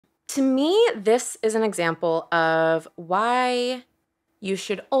To me, this is an example of why you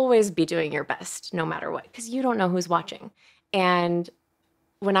should always be doing your best no matter what, because you don't know who's watching. And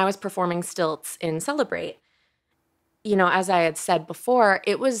when I was performing stilts in Celebrate, as I had said before,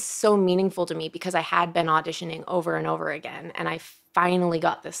 it was so meaningful to me because I had been auditioning over and over again. And I finally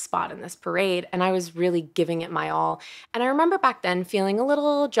got this spot in this parade and I was really giving it my all. And I remember back then feeling a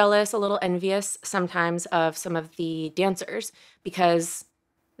little jealous, a little envious sometimes of some of the dancers because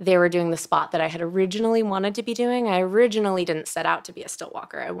they were doing the spot that I had originally wanted to be doing. I originally didn't set out to be a stilt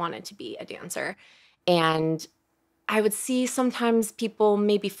walker. I wanted to be a dancer. And I would see sometimes people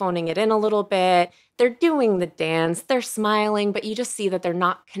maybe phoning it in a little bit. They're doing the dance, they're smiling, but you just see that they're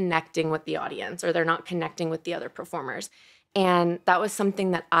not connecting with the audience or they're not connecting with the other performers. And that was something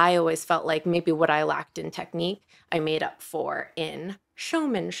that I always felt like maybe what I lacked in technique, I made up for in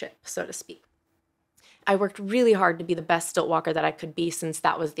showmanship, so to speak. I worked really hard to be the best stilt walker that I could be since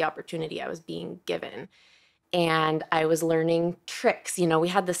that was the opportunity I was being given. And I was learning tricks. We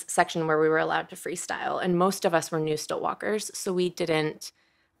had this section where we were allowed to freestyle, and most of us were new stilt walkers, so we couldn't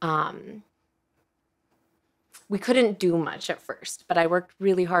do much at first, but I worked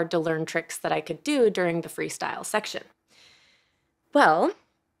really hard to learn tricks that I could do during the freestyle section. Well,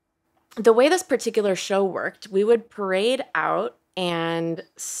 the way this particular show worked, we would parade out and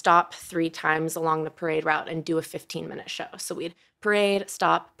stop 3 times along the parade route and do a 15-minute show. So we'd parade,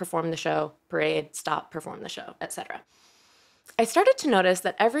 stop, perform the show, parade, stop, perform the show, etc. I started to notice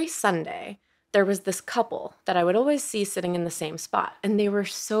that every Sunday there was this couple that I would always see sitting in the same spot, and they were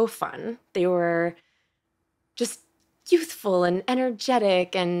so fun. They were just youthful and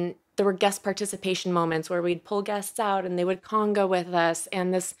energetic, and there were guest participation moments where we'd pull guests out and they would conga with us,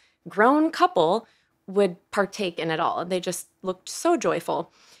 and this grown couple would partake in it all. They just looked so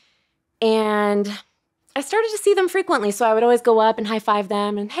joyful. And I started to see them frequently, so I would always go up and high-five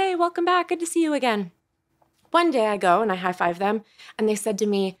them and, hey, welcome back, good to see you again. One day I go and I high-five them, and they said to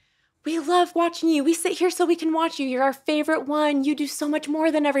me, we love watching you. We sit here so we can watch you. You're our favorite one. You do so much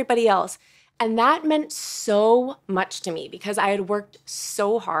more than everybody else. And that meant so much to me because I had worked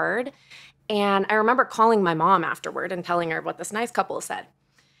so hard. And I remember calling my mom afterward and telling her what this nice couple said.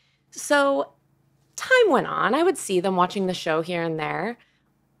 So time went on. I would see them watching the show here and there.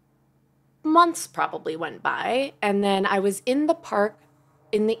 Months probably went by. And then I was in the park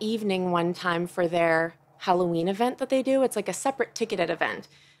in the evening one time for their Halloween event that they do. It's like a separate ticketed event.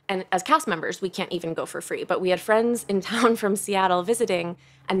 And as cast members, we can't even go for free. But we had friends in town from Seattle visiting,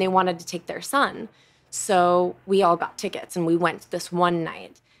 and they wanted to take their son. So we all got tickets, and we went this one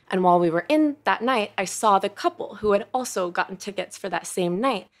night. And while we were in that night, I saw the couple who had also gotten tickets for that same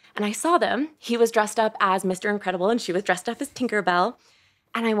night. And I saw them. He was dressed up as Mr. Incredible, and she was dressed up as Tinkerbell.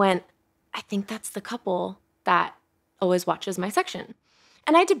 And I went, I think that's the couple that always watches my section.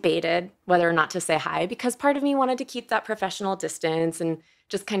 And I debated whether or not to say hi because part of me wanted to keep that professional distance and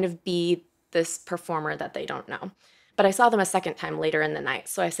just kind of be this performer that they don't know. But I saw them a second time later in the night.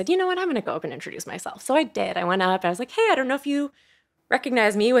 So I said, you know what, I'm going to go up and introduce myself. So I did. I went up and I was like, hey, I don't know if you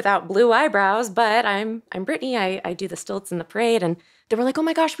recognize me without blue eyebrows, but I'm Brittany. I do the stilts in the parade. And they were like, oh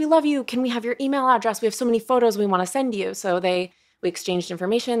my gosh, we love you. Can we have your email address? We have so many photos we want to send you. So we exchanged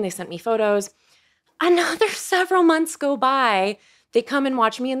information. They sent me photos. Another several months go by. They come and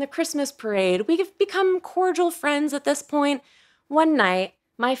watch me in the Christmas parade. We've become cordial friends at this point. One night,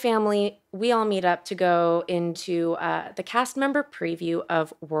 my family, we all meet up to go into the cast member preview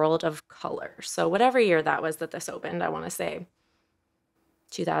of World of Color. So whatever year that was that this opened, I want to say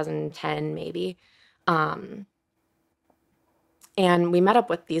 2010 maybe. And we met up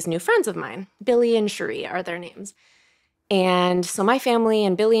with these new friends of mine. Billy and Cherie are their names. And so my family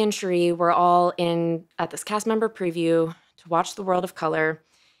and Billy and Cherie were all in at this cast member preview to watch the World of Color.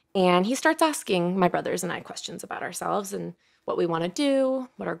 And he starts asking my brothers and I questions about ourselves and what we want to do,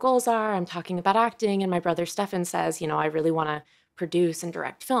 what our goals are. I'm talking about acting. And my brother Stefan says, I really want to produce and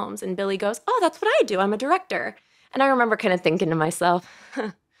direct films. And Billy goes, oh, that's what I do. I'm a director. And I remember kind of thinking to myself,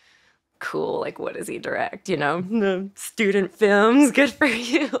 cool, like what does he direct? Student films, good for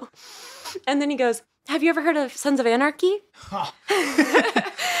you. And then he goes, have you ever heard of Sons of Anarchy?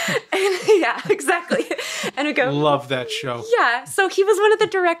 And, yeah, exactly. And we go, love that show. Yeah. So he was one of the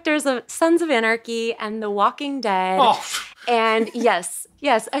directors of Sons of Anarchy and The Walking Dead. Oh. And yes,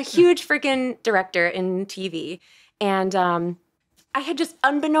 a huge freaking director in TV. And I had just,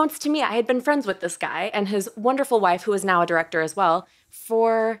 unbeknownst to me, I had been friends with this guy and his wonderful wife, who is now a director as well,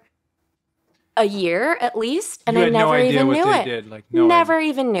 for a year at least. And I never even knew it. Never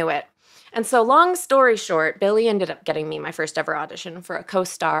even knew it. And so long story short, Billy ended up getting me my first ever audition for a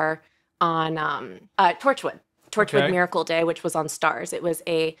co-star on Torchwood. Torchwood Okay. Miracle Day, which was on Stars. It was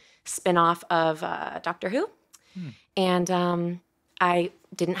a spin-off of Doctor Who. And I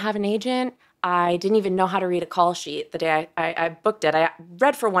didn't have an agent. I didn't even know how to read a call sheet the day I booked it. I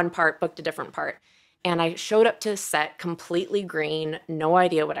read for one part, booked a different part. And I showed up to set completely green, no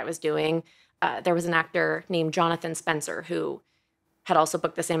idea what I was doing. There was an actor named Jonathan Spencer who had also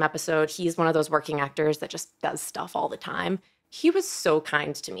booked the same episode. He's one of those working actors that just does stuff all the time. He was so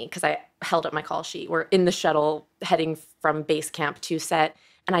kind to me because I held up my call sheet. We're in the shuttle heading from base camp to set,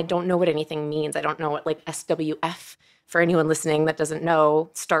 and I don't know what anything means. I don't know what like SWF, for anyone listening that doesn't know,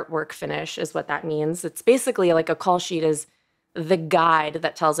 start, work, finish is what that means. It's basically like a call sheet is the guide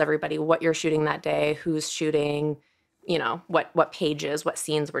that tells everybody what you're shooting that day, who's shooting, you know, what pages, what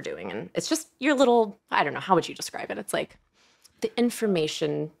scenes we're doing. And it's just your little, I don't know, how would you describe it? It's like the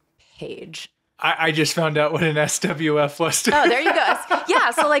information page. I just found out what an SWF was. Oh, there you go.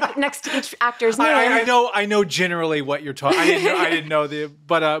 Yeah, so like next to each actor's name. I know generally what you're talking. I didn't know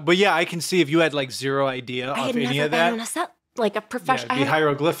but yeah, I can see if you had like zero idea of any of that. I had never been on a set like a professional. Yeah, the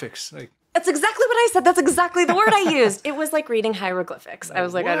hieroglyphics. Like that's exactly what I said. That's exactly the word I used. It was like reading hieroglyphics. I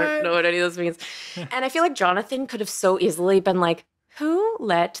was like, what? I don't know what any of this means. And I feel like Jonathan could have so easily been like, who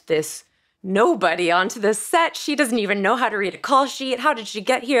let this nobody onto this set? She doesn't even know how to read a call sheet. How did she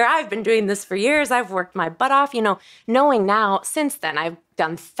get here? I've been doing this for years. I've worked my butt off. You know, knowing now, since then, I've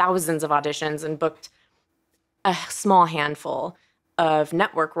done thousands of auditions and booked a small handful of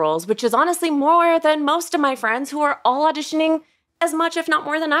network roles, which is honestly more than most of my friends who are all auditioning as much, if not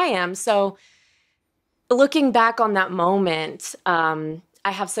more than I am. So looking back on that moment, I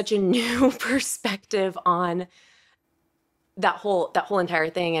have such a new perspective on that whole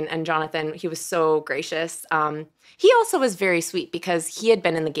entire thing. And Jonathan, he was so gracious. He also was very sweet because he had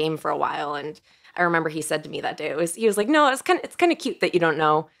been in the game for a while. And I remember he said to me that day, he was like, no, it's kind of cute that you don't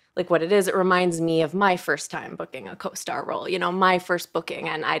know like what it is. It reminds me of my first time booking a co-star role, you know, my first booking.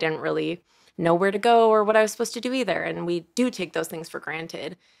 And I didn't really know where to go or what I was supposed to do either. And we do take those things for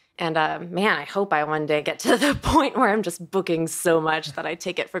granted. And man, I hope I one day get to the point where I'm just booking so much that I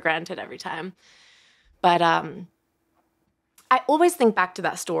take it for granted every time. But I always think back to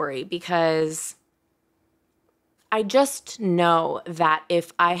that story because I just know that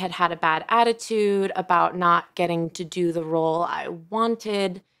if I had had a bad attitude about not getting to do the role I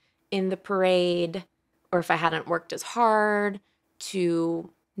wanted in the parade, or if I hadn't worked as hard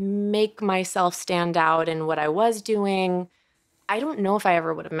to make myself stand out in what I was doing, I don't know if I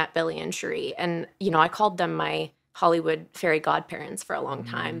ever would have met Billy and Cherie. And, you know, I called them my Hollywood fairy godparents for a long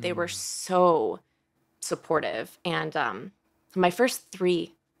time. They were so supportive. And my first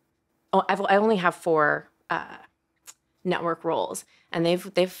three, I only have 4 network roles, and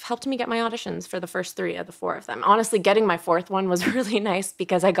they've helped me get my auditions for the first 3 of the 4 of them. Honestly, getting my 4th one was really nice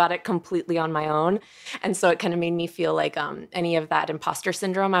because I got it completely on my own, and so it kind of made me feel like any of that imposter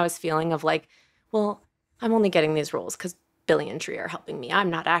syndrome I was feeling of like, well, I'm only getting these roles because Billy and Tree are helping me. I'm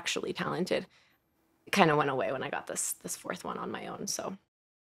not actually talented. It kind of went away when I got this 4th one on my own. So